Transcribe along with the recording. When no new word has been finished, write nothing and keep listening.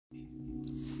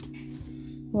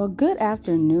Well, good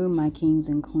afternoon, my kings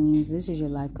and queens. This is your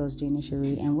life coach, Gina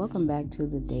Cherie, and welcome back to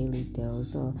the Daily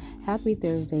Dose. So, happy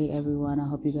Thursday, everyone. I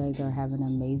hope you guys are having an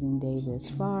amazing day this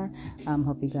far.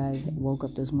 Hope you guys woke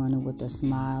up this morning with a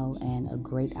smile and a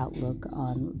great outlook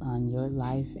on your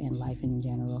life and life in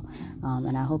general.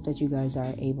 And I hope that you guys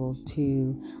are able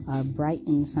to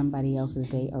brighten somebody else's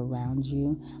day around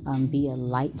you, be a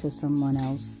light to someone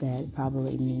else that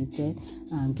probably needs it.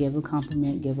 Give a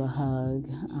compliment, give a hug,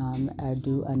 or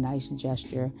do a nice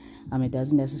gesture. It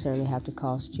doesn't necessarily have to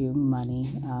cost you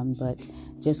money, but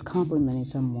just complimenting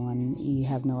someone, you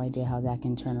have no idea how that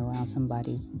can turn around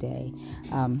somebody's day.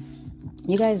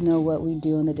 You guys know what we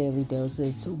do on the Daily Dose.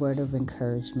 It's word of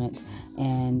encouragement,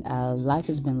 and life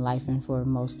has been lifing for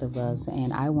most of us,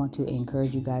 and I want to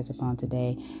encourage you guys upon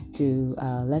today to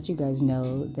let you guys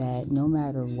know that no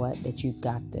matter what, that you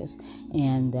got this,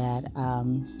 and that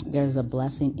there's a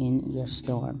blessing in your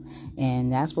storm.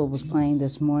 And that's what was playing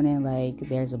this morning, like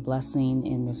there's a blessing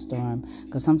in the storm,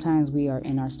 because sometimes we are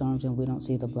in our storms and we don't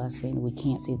see the blessing. We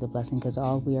can't see the blessing because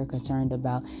all we are concerned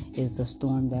about is the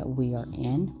storm that we are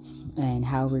in and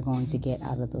how we're going to get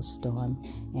out of the storm.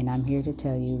 And I'm here to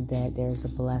tell you that there's a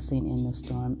blessing in the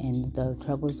storm, and the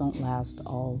troubles don't last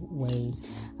always.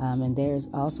 And there's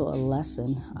also a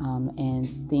lesson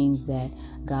and things that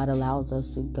God allows us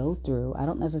to go through. I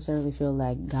don't necessarily feel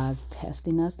like God's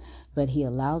testing us, but He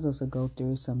allows us to go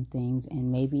through some things, and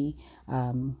maybe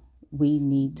we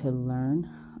need to learn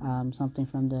something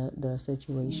from the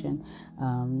situation,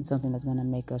 something that's going to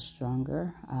make us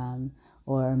stronger,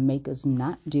 or make us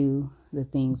not do the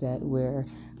things that we're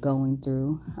going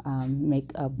through,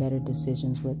 make better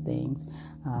decisions with things.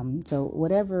 So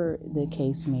whatever the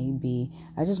case may be,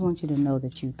 I just want you to know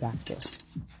that you got this.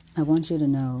 I want you to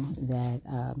know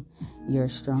that you're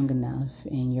strong enough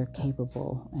and you're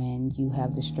capable, and you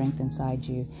have the strength inside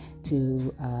you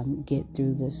to get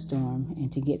through this storm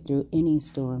and to get through any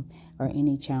storm or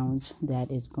any challenge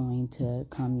that is going to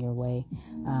come your way.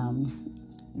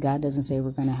 God doesn't say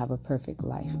we're going to have a perfect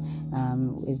life.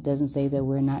 It doesn't say that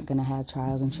we're not going to have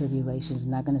trials and tribulations. It's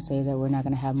not going to say that we're not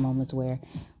going to have moments where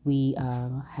we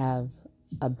have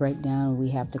a breakdown. We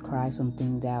have to cry some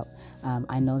things out.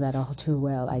 I know that all too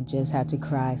well. I just had to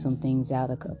cry some things out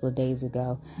a couple of days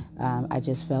ago. I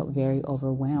just felt very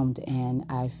overwhelmed, and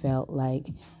I felt like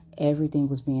everything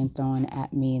was being thrown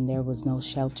at me, and there was no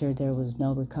shelter. There was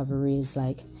no recovery. It's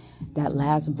like that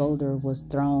last boulder was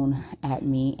thrown at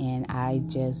me, and I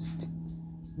just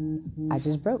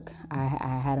broke. I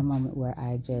had a moment where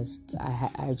I just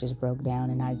broke down,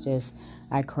 and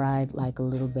I cried like a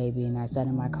little baby, and I sat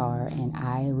in my car, and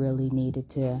I really needed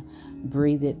to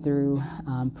breathe it through,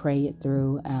 pray it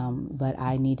through, but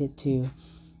I needed to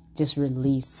just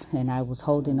release, and I was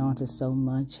holding on to so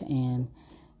much. And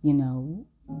you know,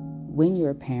 when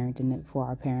you're a parent, and for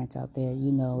our parents out there,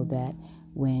 you know that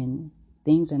when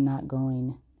things are not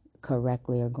going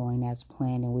correctly or going as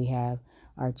planned, and we have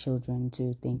our children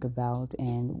to think about,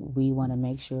 and we want to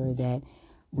make sure that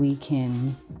we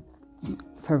can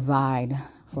provide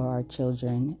for our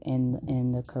children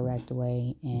in the correct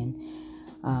way, and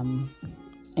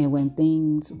when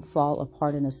things fall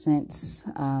apart in a sense,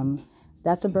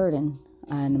 that's a burden.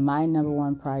 And my number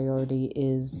one priority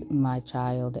is my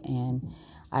child, and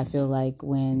I feel like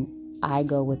when I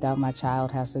go without, my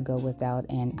child has to go without,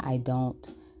 and I don't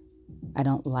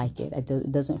like it.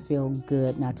 It doesn't feel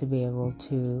good not to be able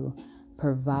to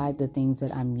provide the things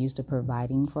that I'm used to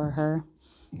providing for her,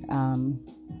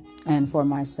 and for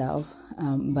myself.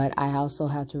 But I also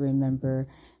have to remember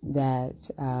that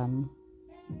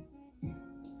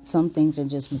some things are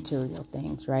just material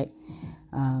things, right?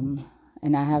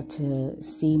 And I have to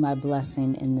see my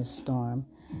blessing in the storm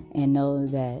and know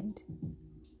that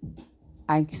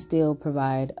I still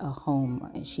provide a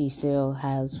home. She still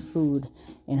has food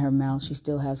in her mouth. She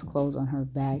still has clothes on her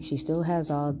back. She still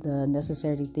has all the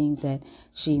necessary things that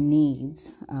she needs.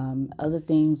 Other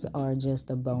things are just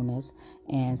a bonus.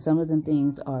 And some of them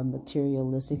things are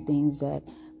materialistic things that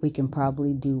we can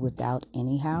probably do without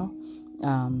anyhow.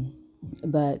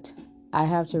 But I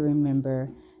have to remember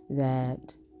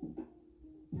that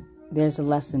there's a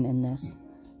lesson in this.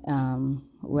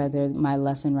 Whether my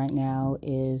lesson right now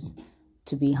is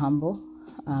to be humble.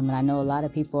 And I know a lot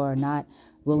of people are not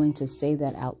willing to say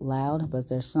that out loud, but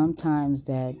there's sometimes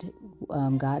that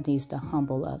God needs to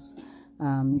humble us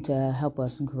to help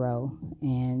us grow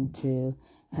and to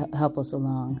help us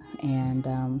along. And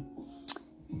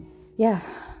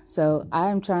so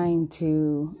I'm trying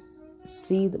to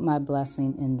see my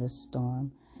blessing in this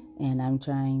storm. And I'm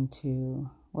trying to,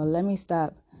 let me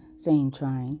stop saying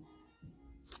trying.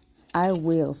 I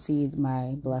will see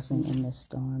my blessing in this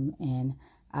storm, and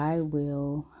I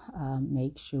will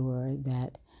make sure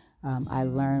that I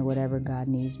learn whatever God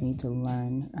needs me to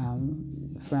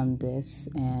learn from this.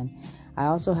 And I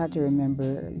also have to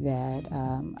remember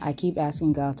that I keep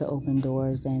asking God to open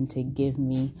doors and to give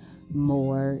me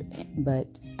more, but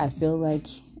I feel like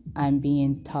I'm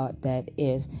being taught that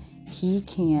if He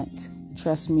can't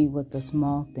trust me with the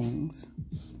small things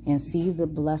and see the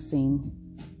blessing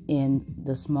in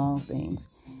the small things,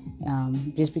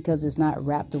 just because it's not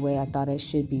wrapped the way I thought it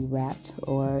should be wrapped,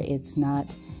 or it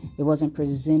wasn't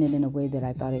presented in a way that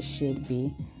I thought it should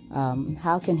be.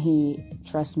 How can He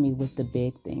trust me with the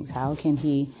big things? How can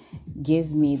He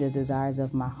give me the desires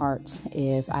of my heart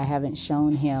if I haven't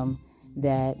shown Him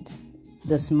that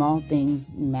the small things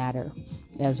matter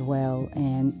as well?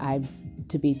 And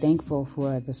to be thankful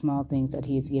for the small things that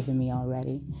He has given me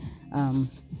already.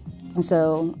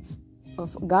 So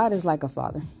God is like a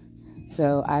father.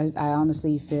 So I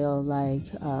honestly feel like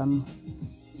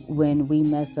when we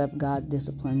mess up, God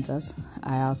disciplines us.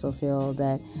 I also feel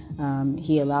that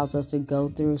He allows us to go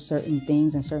through certain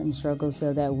things and certain struggles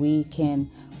so that we can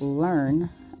learn.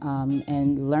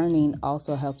 And learning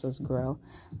also helps us grow.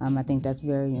 I think that's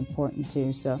very important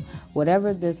too. So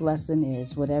whatever this lesson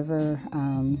is, whatever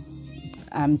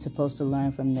I'm supposed to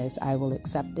learn from this, I will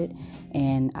accept it,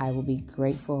 and I will be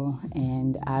grateful,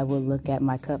 and I will look at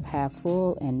my cup half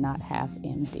full and not half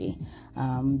empty,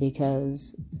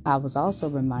 because I was also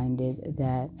reminded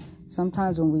that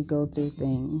sometimes when we go through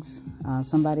things,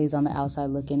 somebody's on the outside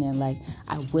looking in like,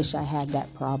 I wish I had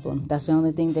that problem. That's the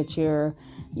only thing that you're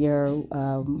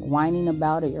whining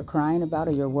about, or you're crying about,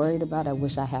 or you're worried about. I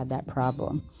wish I had that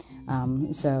problem.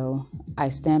 So I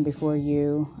stand before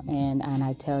you and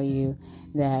I tell you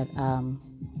that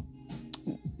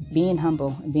being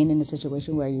humble, being in a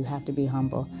situation where you have to be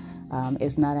humble,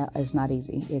 it's not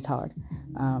easy. It's hard.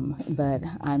 But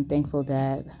I'm thankful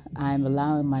that I'm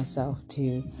allowing myself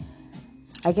to,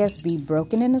 I guess, be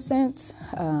broken in a sense,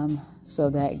 so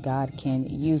that God can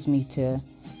use me to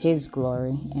His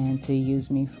glory and to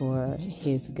use me for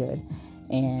His good.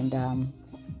 And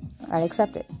I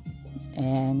accept it.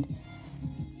 And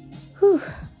whew,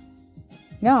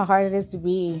 you know how hard it is to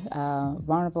be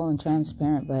vulnerable and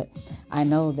transparent, but I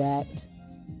know that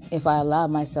if I allow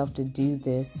myself to do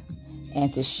this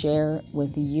and to share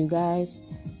with you guys,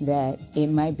 that it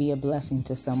might be a blessing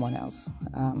to someone else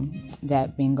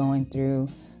that been going through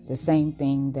the same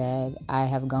thing that I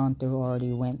have gone through or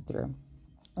already went through.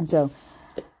 And so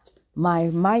my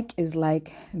mic is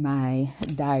like my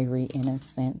diary in a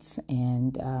sense,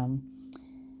 and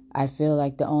I feel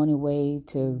like the only way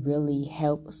to really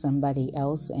help somebody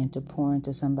else and to pour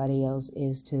into somebody else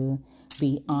is to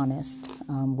be honest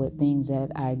with things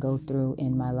that I go through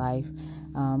in my life.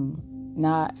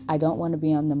 I don't want to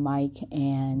be on the mic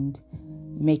and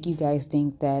make you guys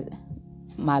think that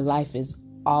my life is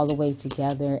all the way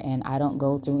together and I don't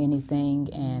go through anything,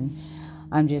 and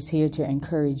I'm just here to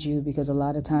encourage you, because a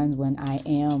lot of times when I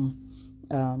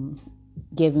am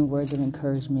giving words of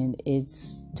encouragement,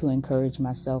 it's to encourage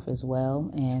myself as well,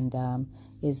 and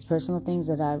it's personal things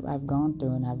that I've gone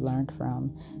through and I've learned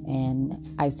from.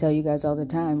 And I tell you guys all the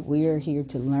time, we are here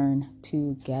to learn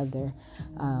together.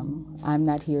 I'm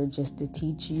not here just to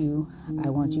teach you. I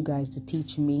want you guys to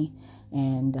teach me,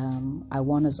 and I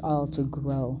want us all to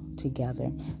grow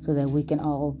together so that we can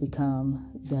all become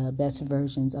the best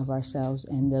versions of ourselves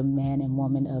and the man and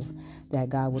woman that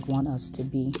God would want us to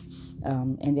be.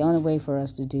 And the only way for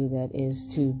us to do that is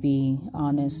to be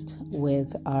honest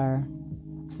with our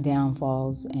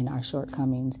downfalls and our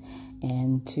shortcomings,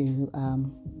 and to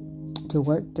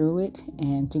work through it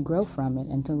and to grow from it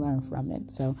and to learn from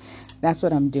it. So that's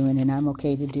what I'm doing, and I'm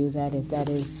okay to do that if that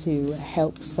is to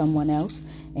help someone else.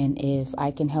 And if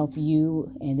I can help you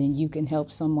and then you can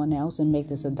help someone else and make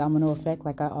this a domino effect,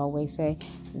 like I always say,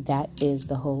 that is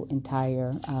the whole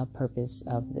entire purpose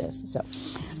of this. So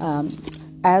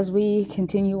as we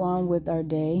continue on with our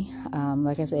day,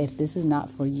 like I said, if this is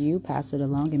not for you, pass it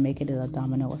along and make it a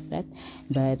domino effect.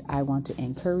 But I want to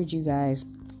encourage you guys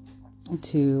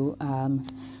to,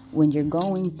 when you're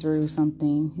going through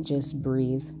something, just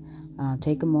breathe.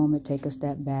 Take a moment, take a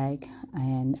step back,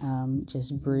 and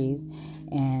just breathe.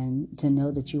 And to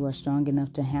know that you are strong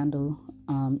enough to handle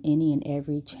any and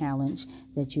every challenge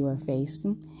that you are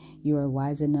facing. You are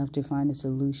wise enough to find a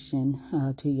solution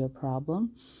to your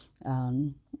problem.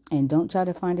 And don't try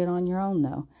to find it on your own,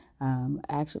 though.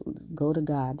 Actually, go to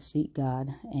God, seek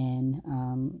God,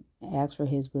 and ask for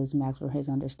His wisdom, ask for His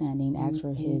understanding, ask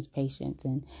for His patience,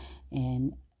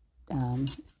 and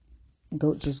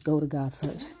go to God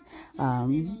first.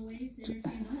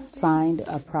 Find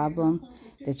a problem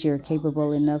that you're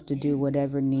capable enough to do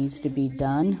whatever needs to be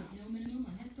done,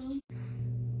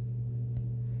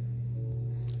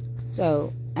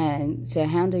 So, and to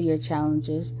handle your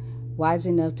challenges, wise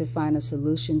enough to find a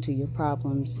solution to your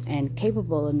problems, and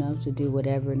capable enough to do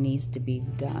whatever needs to be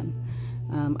done.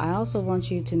 I also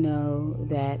want you to know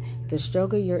that the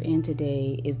struggle you're in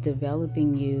today is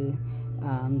developing you,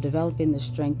 developing the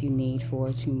strength you need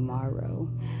for tomorrow.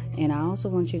 And I also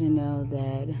want you to know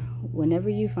that whenever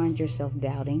you find yourself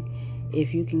doubting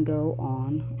if you can go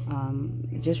on,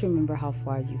 just remember how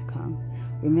far you've come.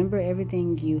 Remember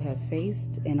everything you have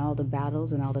faced and all the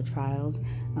battles and all the trials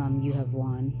you have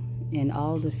won and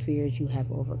all the fears you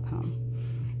have overcome.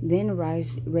 Then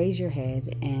raise your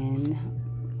head and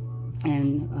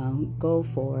go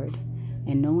forward,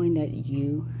 and knowing that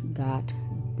you got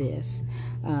this.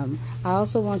 I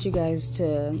also want you guys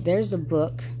to, there's a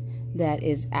book that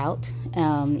is out.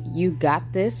 You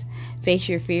Got This, Face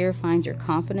Your Fear, Find Your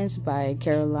Confidence by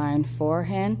Caroline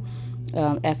Foran. Foran.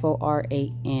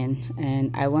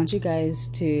 And I want you guys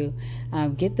to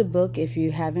get the book if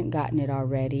you haven't gotten it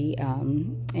already,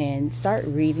 and start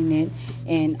reading it.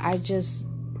 And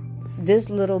this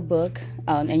little book,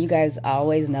 and you guys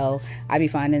always know I be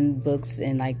finding books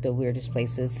in like the weirdest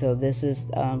places. So this is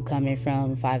coming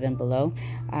from Five and Below.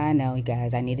 I know, you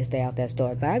guys, I need to stay out that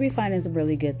store, but I be finding some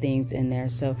really good things in there.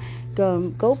 So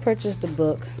go purchase the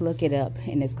book, look it up,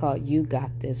 and it's called You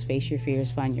Got This, Face Your Fears,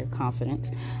 Find Your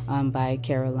Confidence, by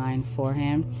Caroline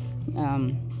Foran.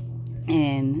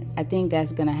 And I think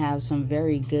that's gonna have some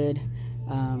very good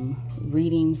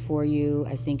reading for you.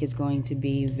 I think it's going to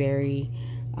be very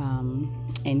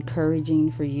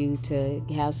encouraging for you to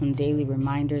have some daily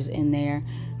reminders in there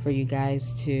for you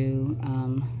guys to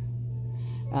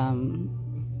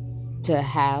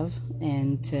have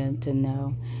and to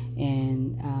know.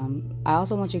 And I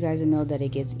also want you guys to know that it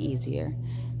gets easier.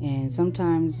 And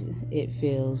sometimes it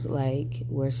feels like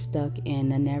we're stuck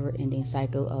in a never-ending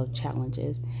cycle of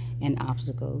challenges and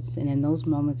obstacles. And in those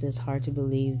moments, it's hard to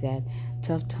believe that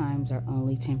tough times are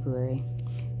only temporary.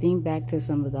 Think back to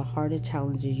some of the hardest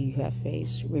challenges you have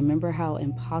faced. Remember how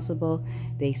impossible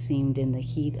they seemed in the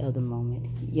heat of the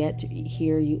moment. Yet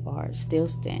here you are, still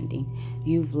standing.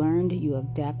 You've learned, you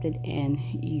adapted, and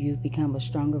you've become a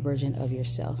stronger version of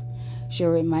yourself.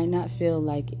 Sure, it might not feel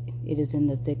like it is in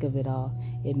the thick of it all.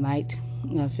 It might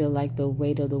feel like the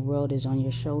weight of the world is on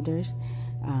your shoulders.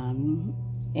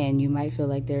 And you might feel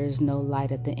like there is no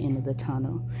light at the end of the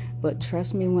tunnel. But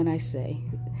trust me when I say,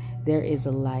 there is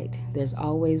a light. There's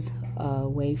always a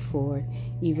way forward,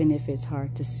 even if it's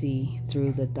hard to see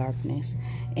through the darkness.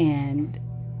 And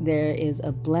there is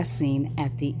a blessing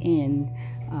at the end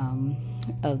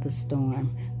of the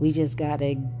storm. We just got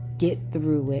to get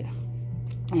through it.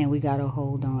 And we got to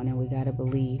hold on, and we got to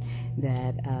believe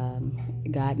that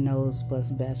God knows what's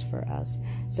best for us.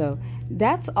 So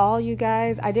that's all, you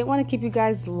guys. I didn't want to keep you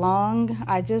guys long.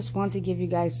 I just want to give you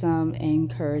guys some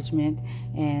encouragement,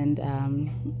 and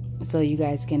so you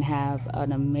guys can have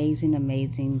an amazing,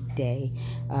 amazing day.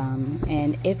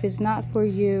 And if it's not for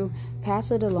you,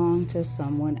 pass it along to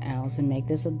someone else and make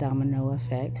this a domino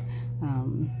effect.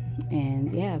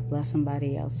 And yeah, bless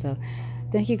somebody else. So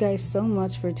thank you guys so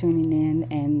much for tuning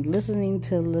in and listening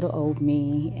to little old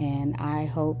me. And I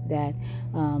hope that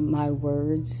my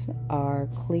words are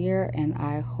clear, and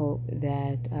I hope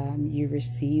that you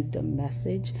received the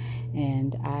message,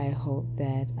 and I hope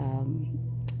that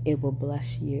it will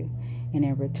bless you, and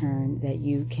in return that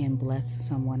you can bless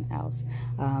someone else.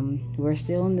 We're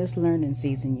still in this learning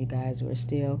season, you guys. We're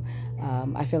still,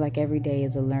 I feel like every day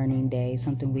is a learning day,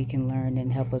 something we can learn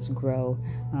and help us grow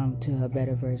to a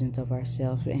better versions of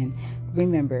ourselves. And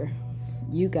remember,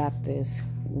 you got this.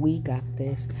 We got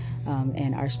this.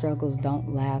 And our struggles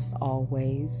don't last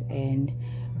always. And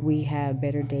we have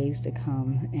better days to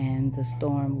come, and the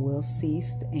storm will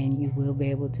cease, and you will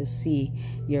be able to see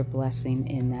your blessing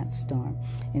in that storm.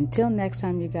 Until next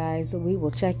time, you guys, we will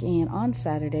check in on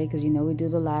Saturday, because you know we do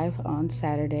the live on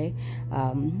Saturday.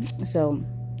 So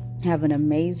have an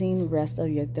amazing rest of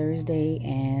your Thursday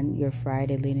and your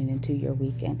Friday leading into your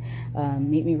weekend.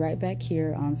 Meet me right back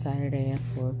here on Saturday at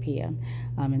 4 p.m.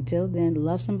 Until then,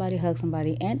 love somebody, hug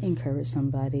somebody, and encourage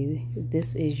somebody.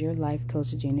 This is your life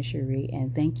coach, Gina Cherie,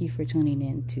 and thank you for tuning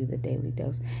in to the Daily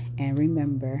Dose. And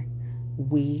remember,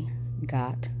 we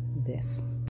got this.